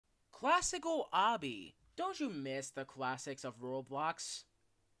Classical Obby. Don't you miss the classics of Roblox?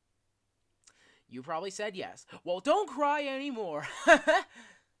 You probably said yes. Well, don't cry anymore.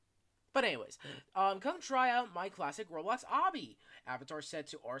 But anyways, come try out my classic Roblox Obby. Avatar set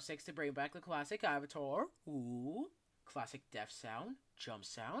to R6 to bring back the classic avatar. Ooh. Classic death sound. Jump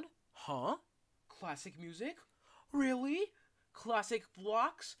sound. Huh? Classic music? Really? Classic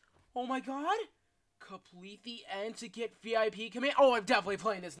blocks? Oh my god? Complete the end to get VIP command. Oh, I'm definitely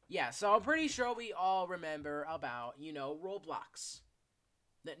playing this. Yeah, so I'm pretty sure we all remember about, Roblox.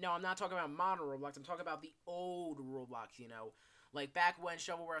 No, I'm not talking about modern Roblox. I'm talking about the old Roblox, Like back when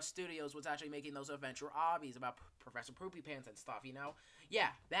Shovelware Studios was actually making those adventure obbies about Professor Poopy Pants and stuff, Yeah,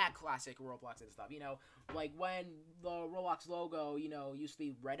 that classic Roblox and stuff, Like when the Roblox logo, used to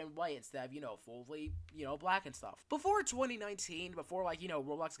be red and white instead of, fully, black and stuff. Before 2019, before, like,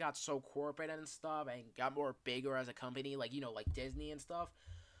 Roblox got so corporate and stuff and got more bigger as a company, like, like Disney and stuff.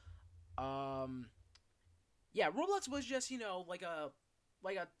 Yeah, Roblox was just, like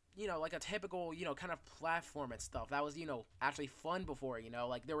a typical, kind of platform and stuff. That was, actually fun before,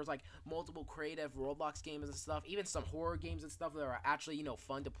 like, there was, like, multiple creative Roblox games and stuff, even some horror games and stuff that are actually,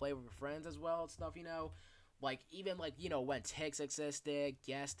 fun to play with your friends as well and stuff, like, even, like, when Tix existed,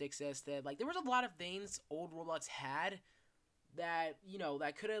 Guest existed, like, there was a lot of things old Roblox had that,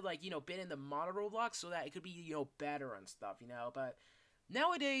 that could have, like, been in the modern Roblox so that it could be, better and stuff, but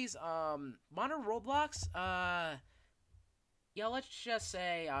nowadays, modern Roblox, yeah, let's just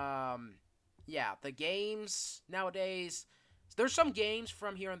say, yeah, the games nowadays, there's some games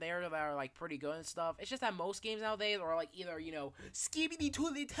from here and there that are, like, pretty good and stuff. It's just that most games nowadays are, like, either, Skibidi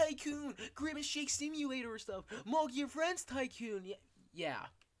Toilet Tycoon, Grab and Shake Simulator or stuff, Mug Your Friends Tycoon, yeah,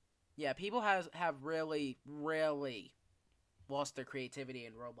 people have really, really lost their creativity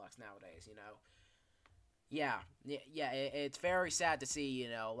in Roblox nowadays, Yeah, it's very sad to see,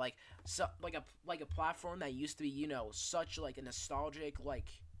 like a platform that used to be, such like a nostalgic like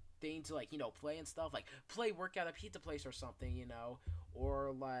thing to like, play and stuff, like play work at a pizza place or something,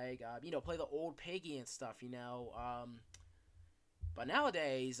 or like play the old piggy and stuff, but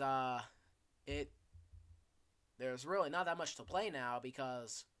nowadays there's really not that much to play now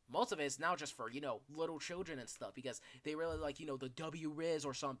because most of it is now just for, little children and stuff, because they really like, the W-Riz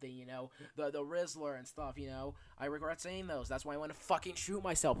or something, the Rizzler and stuff, I regret saying those. That's why I want to fucking shoot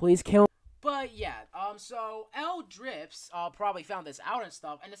myself. Please kill me. But yeah, so L Drips, probably found this out and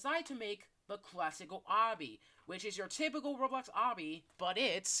stuff, and decided to make the classical obby, which is your typical Roblox obby, but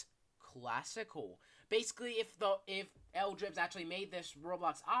it's classical. Basically, if L Drips actually made this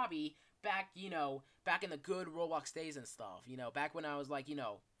Roblox obby back, back in the good Roblox days and stuff, back when I was like,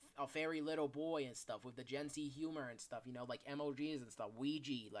 a very little boy and stuff with the Gen Z humor and stuff, like emojis and stuff,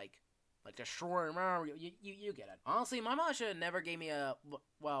 Ouija, like the short, you get it. Honestly, my mom should have never gave me a,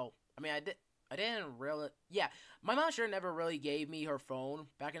 well, I mean, I didn't really, yeah, my mom sure never really gave me her phone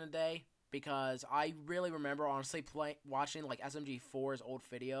back in the day, because I really remember, honestly, watching, like, SMG4's old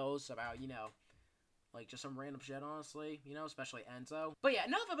videos about, like, just some random shit, honestly, especially Enzo. But yeah,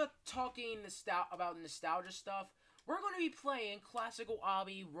 enough about talking about nostalgia stuff. We're going to be playing classical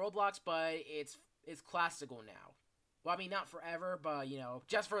obby Roblox, but it's classical now. Well, I mean, not forever, but,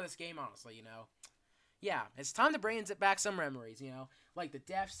 just for this game, honestly, Yeah, it's time to bring back some memories, like the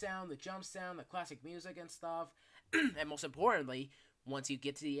death sound, the jump sound, the classic music and stuff. And most importantly, once you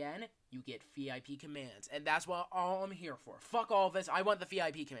get to the end, you get VIP commands. And that's what all I'm here for. Fuck all this, I want the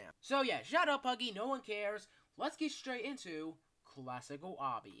VIP command. So yeah, shut up, Puggy, no one cares. Let's get straight into classical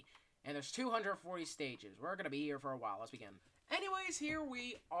obby. And there's 240 stages. We're going to be here for a while. Let's begin. Anyways, here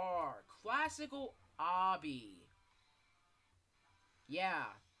we are. Classical obby. Yeah,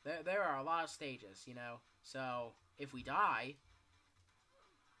 there are a lot of stages, So, if we die...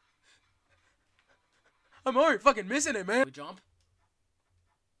 I'm already fucking missing it, man. We jump.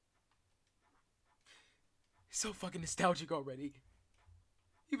 So fucking nostalgic already.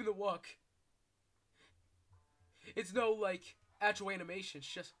 Even the walk. It's no, like, actual animation. It's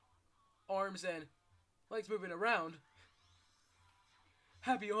just... arms and legs moving around.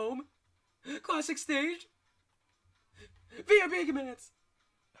 Happy home. Classic stage. VIP commands.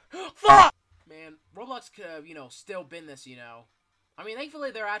 Fuck! Man, Roblox could have, still been this, I mean,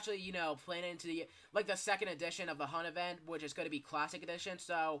 thankfully, they're actually, planning into the, like, the second edition of the Hunt event, which is going to be Classic Edition,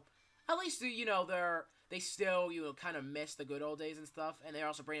 so, at least, they still, kind of miss the good old days and stuff, and they're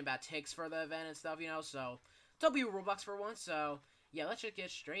also bringing back Tix for the event and stuff, so, W Roblox for once, so, yeah, let's just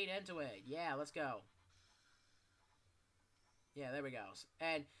get straight into it. Yeah, let's go. Yeah, there we go.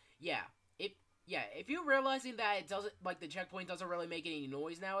 And, yeah, if you're realizing that it doesn't, like, the checkpoint doesn't really make any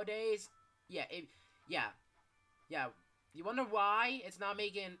noise nowadays, yeah, You wonder why it's not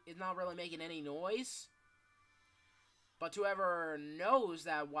really making any noise? But whoever knows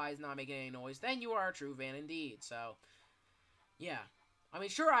that why it's not making any noise, then you are a true fan indeed. So, yeah. I mean,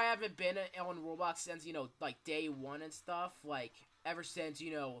 sure, I haven't been on Roblox since, like, day one and stuff. Like, ever since,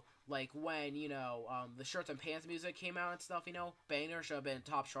 like, when, the Shirts and Pants music came out and stuff, Banger should have been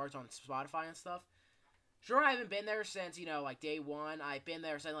top charts on Spotify and stuff. Sure, I haven't been there since, like, day one. I've been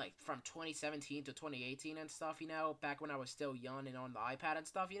there since, like, from 2017 to 2018 and stuff, back when I was still young and on the iPad and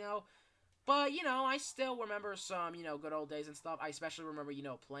stuff, But, I still remember some, good old days and stuff. I especially remember,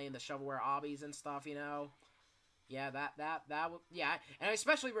 playing the shovelware obbies and stuff, Yeah, yeah. And I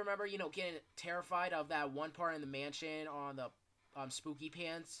especially remember, getting terrified of that one part in the mansion on the Spooky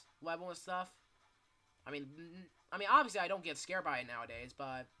Pants level and stuff. I mean, obviously I don't get scared by it nowadays,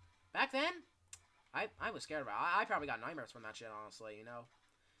 but back then, I was scared about it. I probably got nightmares from that shit, honestly,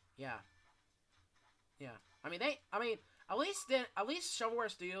 Yeah. Yeah. At least Shovelware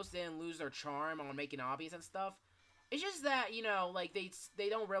Studios didn't lose their charm on making obbies and stuff. It's just that, like, they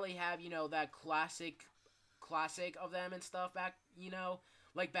don't really have, that classic of them and stuff back,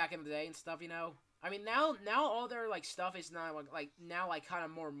 like, back in the day and stuff, I mean, now all their, like, stuff is not, like, kind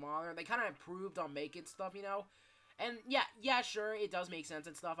of more modern. They kind of improved on making stuff, And, yeah, sure, it does make sense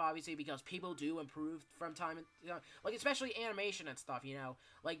and stuff, obviously, because people do improve from time, like, especially animation and stuff,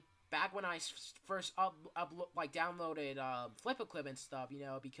 Like, back when I first downloaded Flip-A-Clip and stuff,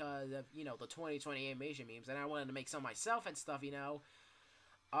 because of, the 2020 animation memes, and I wanted to make some myself and stuff,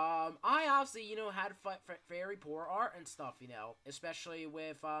 I obviously, had very poor art and stuff, especially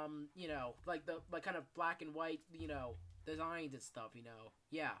with, like, the, like, kind of black and white, designs and stuff,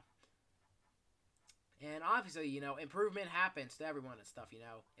 yeah. And obviously, improvement happens to everyone and stuff,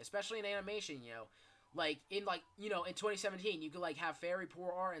 especially in animation, Like, in 2017, you could, like, have very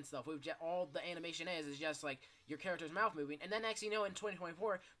poor art and stuff, with all the animation is just, like, your character's mouth moving, and then next, in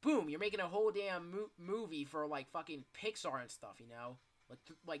 2024, boom, you're making a whole damn movie for, like, fucking Pixar and stuff,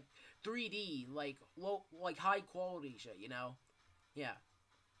 like 3D, like, low, like, high quality shit, Yeah.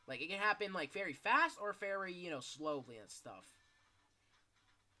 Like, it can happen, like, very fast or very, slowly and stuff.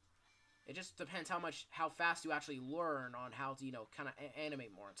 It just depends how fast you actually learn on how to, kind of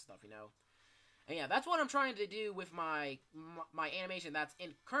animate more and stuff, And yeah, that's what I'm trying to do with my animation that's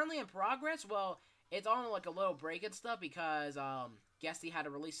currently in progress. Well, it's on, like, a little break and stuff because, Guesty had to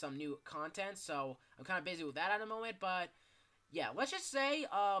release some new content, so I'm kind of busy with that at the moment, but yeah, let's just say,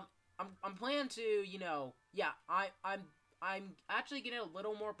 I'm planning to, yeah, I'm actually getting a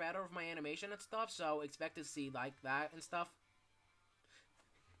little more better with my animation and stuff, so expect to see, like, that and stuff.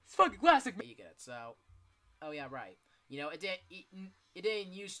 It's fucking classic, man. You get it, so, oh yeah, right. It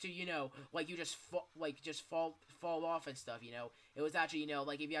didn't used to, like, you just, fall off and stuff, It was actually,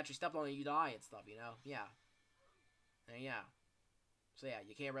 like, if you actually step on it, you die and stuff, Yeah. And yeah. So yeah,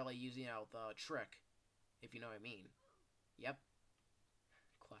 you can't really use, the trick, if you know what I mean. Yep.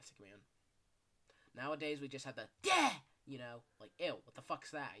 Classic, man. Nowadays we just have the like, ew, what the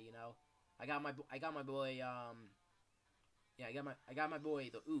fuck's that, I got my boy, yeah, I got my boy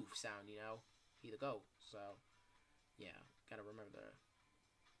the oof sound, he the go. So, yeah, gotta remember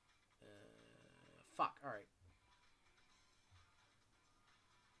the fuck, alright.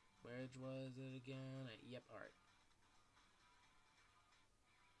 Which was it again? Yep, alright.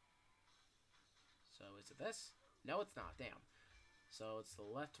 So is it this? No, it's not, damn. So it's the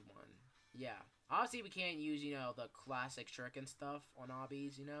left one. Yeah. Obviously, we can't use, the classic trick and stuff on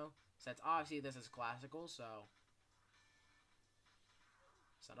obbies, Since obviously this is classical, so.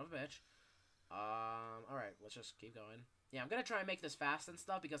 Son of a bitch. Alright, let's just keep going. Yeah, I'm gonna try and make this fast and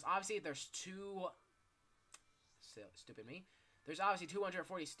stuff, because obviously there's stupid me. There's obviously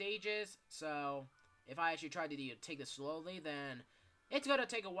 240 stages, so if I actually try to take this slowly, then it's gonna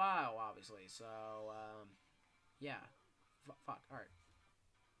take a while, obviously, so, yeah. Fuck, alright.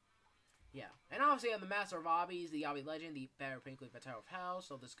 Yeah, and obviously I'm the master of obbies, the obby legend, the better pinkly tower of hell,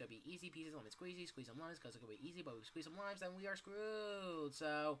 so this could be easy peasy, lemon squeezy, squeeze some limes, because it could be easy, but if we squeeze some limes, then we are screwed,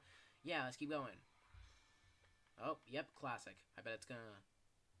 so, yeah, let's keep going. Oh, yep, classic. I bet it's gonna...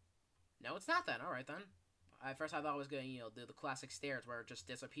 No, it's not then, alright then. At first I thought it was gonna, do the classic stairs where it just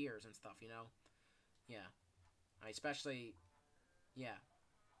disappears and stuff, Yeah. I especially... Yeah.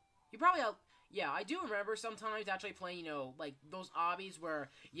 You probably... Yeah, I do remember sometimes actually playing, like, those obbies where,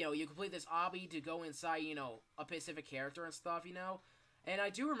 you complete this obby to go inside, a specific character and stuff, And I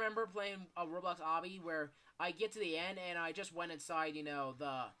do remember playing a Roblox obby where I get to the end and I just went inside,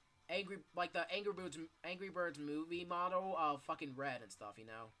 the Angry Birds movie model of fucking Red and stuff,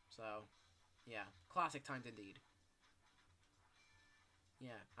 So, yeah, classic times indeed.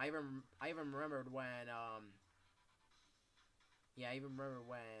 Yeah, I even remembered when, Yeah, I even remember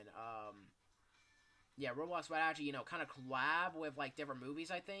when, yeah, Roblox would actually, kind of collab with, like, different movies,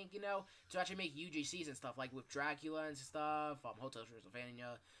 I think, to actually make UGCs and stuff, like with Dracula and stuff, Hotel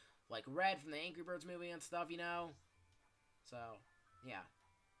Transylvania, like Red from the Angry Birds movie and stuff, So, yeah.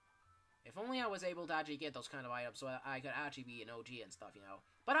 If only I was able to actually get those kind of items so I could actually be an OG and stuff,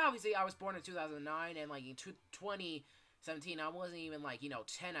 But obviously, I was born in 2009, and, like, in 2017, I wasn't even, like, 10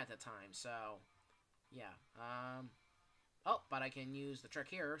 at the time, so, yeah. Oh, but I can use the trick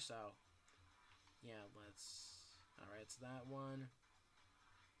here, so, yeah, let's, alright, it's that one.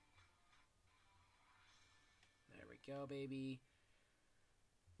 There we go, baby.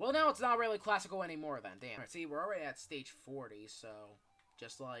 Well, now it's not really classical anymore, then, damn. Alright, see, we're already at stage 40, so,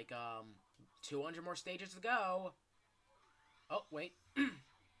 just like, 200 more stages to go. Oh, wait. Did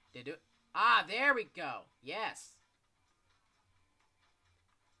it do it? Ah, there we go. Yes.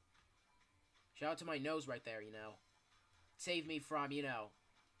 Shout out to my nose right there, Save me from,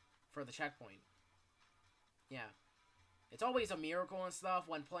 for the checkpoint. Yeah. It's always a miracle and stuff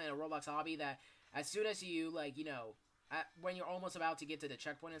when playing a Roblox Obby that as soon as you, like, when you're almost about to get to the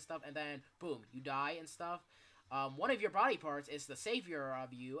checkpoint and stuff, and then, boom, you die and stuff, one of your body parts is the savior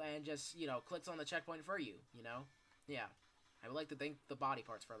of you and just, clicks on the checkpoint for you, Yeah. I would like to thank the body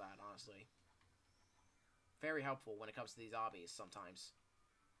parts for that, honestly. Very helpful when it comes to these obbies sometimes.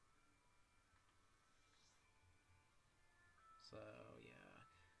 So, yeah.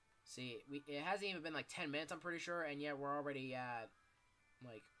 See, it hasn't even been like 10 minutes, I'm pretty sure, and yet we're already at,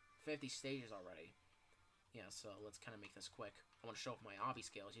 like, 50 stages already. Yeah, so let's kind of make this quick. I want to show off my obby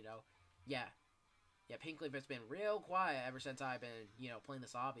skills, Yeah. Yeah, Pinkleaf has been real quiet ever since I've been, playing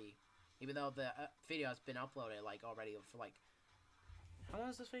this obby. Even though the video has been uploaded, like, already for, like... How long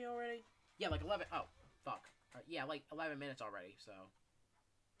is this video already? Yeah, like 11... Oh, fuck. Yeah, like 11 minutes already, so...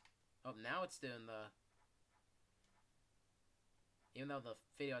 Oh, now it's doing the... Even though the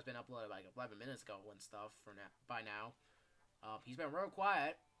video has been uploaded like 11 minutes ago and stuff by now. He's been real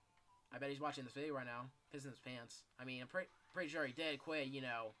quiet. I bet he's watching this video right now. Pissing his pants. I mean, I'm pretty sure he did quit,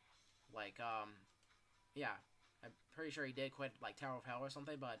 like, yeah. I'm pretty sure he did quit, like, Tower of Hell or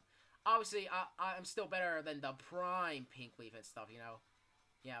something, but obviously, I'm still better than the Prime Pinkleaf and stuff,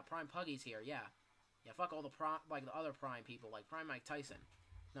 Yeah, Prime Puggy's here, yeah. Yeah, fuck all the the other Prime people, like Prime Mike Tyson.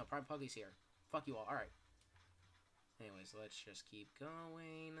 No, Prime Puggy's here. Fuck you all, alright. Anyways, let's just keep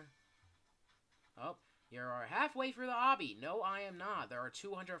going. Oh, you're halfway through the obby. No, I am not. There are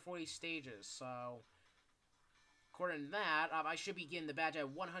 240 stages, so... According to that, I should be getting the badge at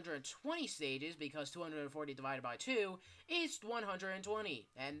 120 stages, because 240 divided by 2 is 120.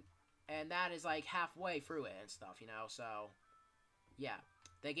 And that is, like, halfway through it and stuff, so... Yeah.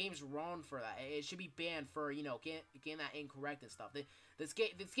 The game's wrong for that. It should be banned for, getting that incorrect and stuff. This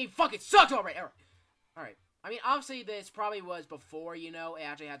game fucking sucks already! Alright. I mean, obviously, this probably was before, it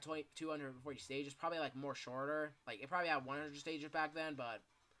actually had 240 stages. Probably, like, more shorter. Like, it probably had 100 stages back then, but...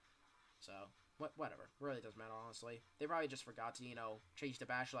 So, whatever. Really doesn't matter, honestly. They probably just forgot to, change the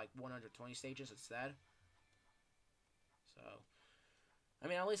badge to, like, 120 stages instead. So... I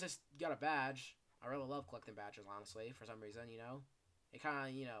mean, at least I got a badge. I really love collecting badges, honestly, for some reason, It kind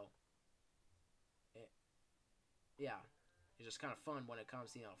of, yeah. It's just kind of fun when it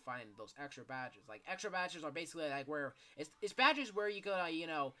comes to, finding those extra badges. Like, extra badges are basically, like, where... It's badges where you could,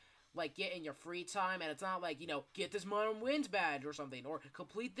 like, get in your free time, and it's not like, get this Modern Wins badge or something, or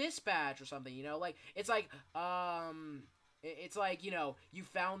complete this badge or something, Like, it's like, it's like, you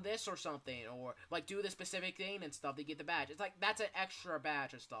found this or something, or, like, do this specific thing and stuff to get the badge. It's like, that's an extra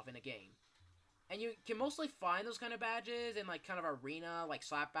badge and stuff in a game. And you can mostly find those kind of badges in, like, kind of arena, like,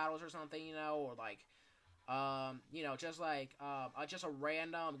 slap battles or something, or, like... just like, just a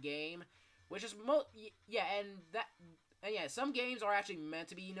random game, which is yeah, and yeah, some games are actually meant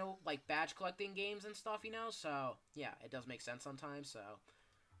to be, like, badge collecting games and stuff, so, yeah, it does make sense sometimes, so,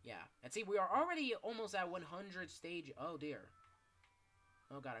 yeah, and see, we are already almost at 100 stage, oh, dear,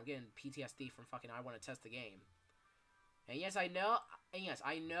 oh, God, I'm getting PTSD from fucking I want to test the game, and yes, I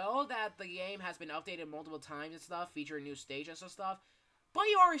know that the game has been updated multiple times and stuff, featuring new stages and stuff, but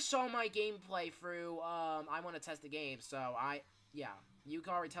you already saw my gameplay through, I want to test the game, so yeah, you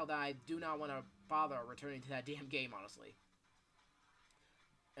can already tell that I do not want to bother returning to that damn game, honestly.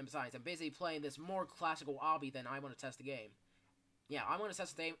 And besides, I'm basically playing this more classical obby than I want to test the game. Yeah, I want to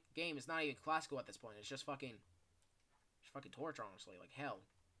test the game is not even classical at this point, it's just fucking torture, honestly, like hell.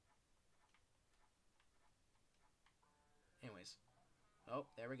 Anyways. Oh,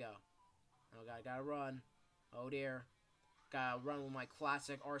 there we go. Oh god, I gotta run. Oh dear. Gotta run with my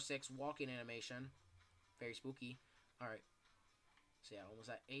classic R6 walking animation. Very spooky. Alright. So yeah, almost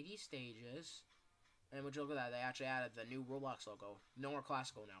at 80 stages. And would you look at that? They actually added the new Roblox logo. No more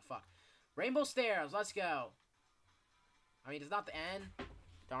classical now. Fuck. Rainbow stairs. Let's go. I mean, it's not the end.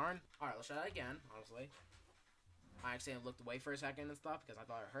 Darn. Alright, let's try that again, honestly. I accidentally looked away for a second and stuff because I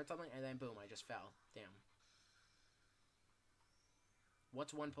thought I heard something, and then boom, I just fell. Damn.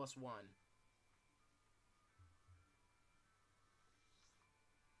 What's 1 plus 1?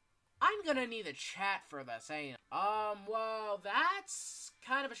 I'm gonna need a chat for this, ain't I? Well, that's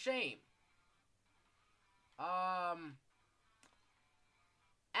kind of a shame.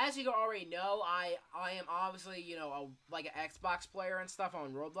 As you already know, I am obviously, you know, like an Xbox player and stuff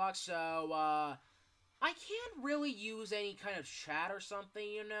on Roblox, so, I can't really use any kind of chat or something,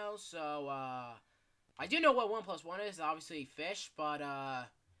 you know, so, I do know what 1 plus 1 is, obviously fish, but,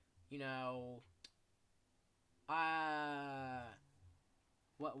 you know,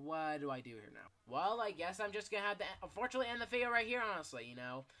 what do I do here now? Well, I guess I'm just gonna have to, unfortunately, end the video right here, honestly, you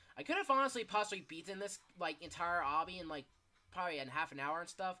know. I could have honestly possibly beaten this, like, entire obby in, like, probably in half an hour and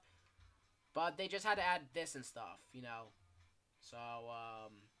stuff. But they just had to add this and stuff, you know. So,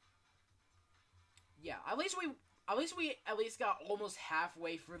 yeah, at least we got almost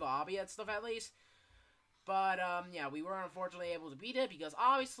halfway through the obby and stuff, at least. But, yeah, we were unfortunately able to beat it because,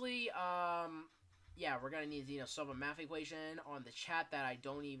 obviously, yeah, we're gonna need to, you know, solve a math equation on the chat that I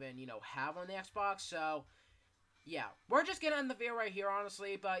don't even, you know, have on the Xbox, so, yeah, we're just gonna end the video right here,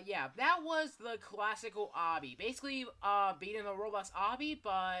 honestly, but, yeah, that was the classical obby, basically, beating the Roblox obby,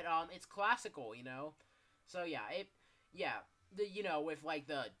 but, it's classical, you know, so, yeah, you know, with, like,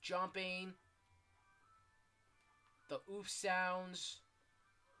 the jumping, the oof sounds,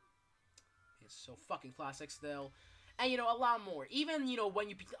 it's so fucking classic still. And, you know, a lot more. Even, you know, when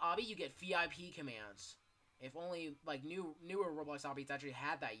you beat the obby, you get VIP commands. If only, like, newer Roblox obbies actually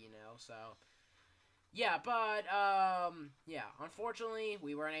had that, you know, so. Yeah, but, yeah, unfortunately,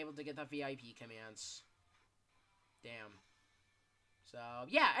 we weren't able to get the VIP commands. Damn. So,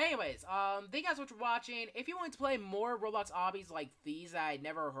 yeah, anyways, thank you guys so much for watching. If you want to play more Roblox obbies like these that I'd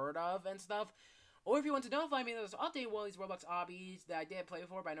never heard of and stuff, or if you want to notify me that there's an update one of these Roblox obbies that I didn't play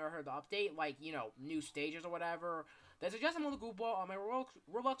before, but I never heard the update, like, you know, new stages or whatever, then suggest them on the group wall on my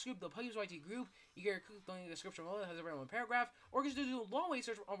Roblox group, the PuggyPugsonYT group. You can click the link in the description below, it has a very long paragraph, or you can just do a long way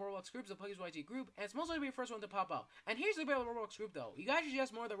search on Roblox groups, the PuggyPugsonYT group, and it's most likely the first one to pop up. And here's the about the Roblox group, though. You guys should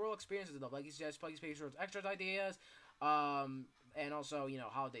suggest more of the Roblox experiences, though, like you suggest Puggy's Page Extras ideas, and also, you know,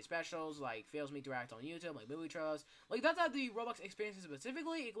 holiday specials, like Fails Me Direct on YouTube, like movie trailers. Like, that's not the Roblox experiences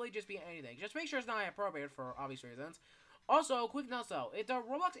specifically, it could just be anything. Just make sure it's not appropriate for obvious reasons. Also, quick note though, if the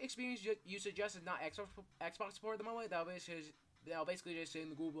Roblox experience you suggest is not Xbox support at the moment, that'll basically just say in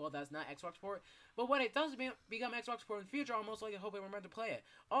the Google that's not Xbox support. But when it does become Xbox support in the future, I'll most likely hope and remember to play it.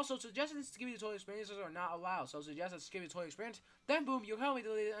 Also, suggested Skibidi Toilet experiences are not allowed, so suggested Skibidi Toilet experience, then boom, you'll help me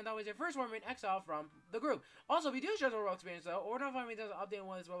delete it, and that was your first one in exile from the group. Also, if you do share the Roblox experience though, or notify me there's an update on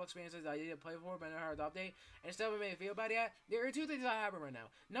one of these Roblox experiences that I didn't play before, but I never heard the update, and still haven't made a video about it yet, there are two things that happen right now.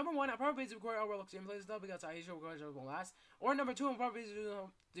 Number one, I'm probably busy recording all Roblox gameplays stuff because I usually record it won't last. Or number two, I'm probably busy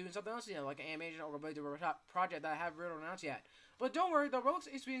doing something else, you know, like an animation or a project that I haven't really announced yet. But don't worry, the Roblox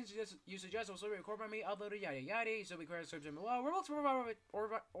experience you suggest will still be recorded by me, uploaded, yada yada, so be clear in the description below, Roblox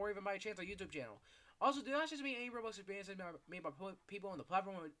or even my channel YouTube channel. Also, do not just be any Roblox experiences made by people on the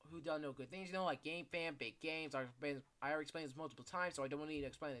platform who don't know good things, you know, like Game Fan, Big Games. I already explained this multiple times, so I don't need to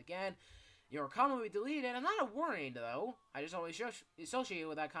explain it again. Your comment will be deleted, and I'm not a warning, though. I just always associate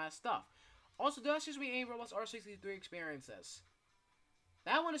with that kind of stuff. Also, do not just be any Roblox R63 experiences.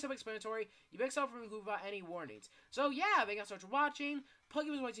 That one is self-explanatory. You can exile from the group without any warnings. So yeah, thank you guys so much for watching.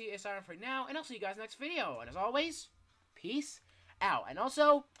 PuggyPugsonYT is signing for now, and I'll see you guys next video. And as always, peace out. And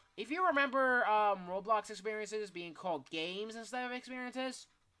also, if you remember Roblox experiences being called games instead of experiences,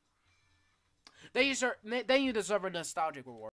 then you deserve a nostalgic reward.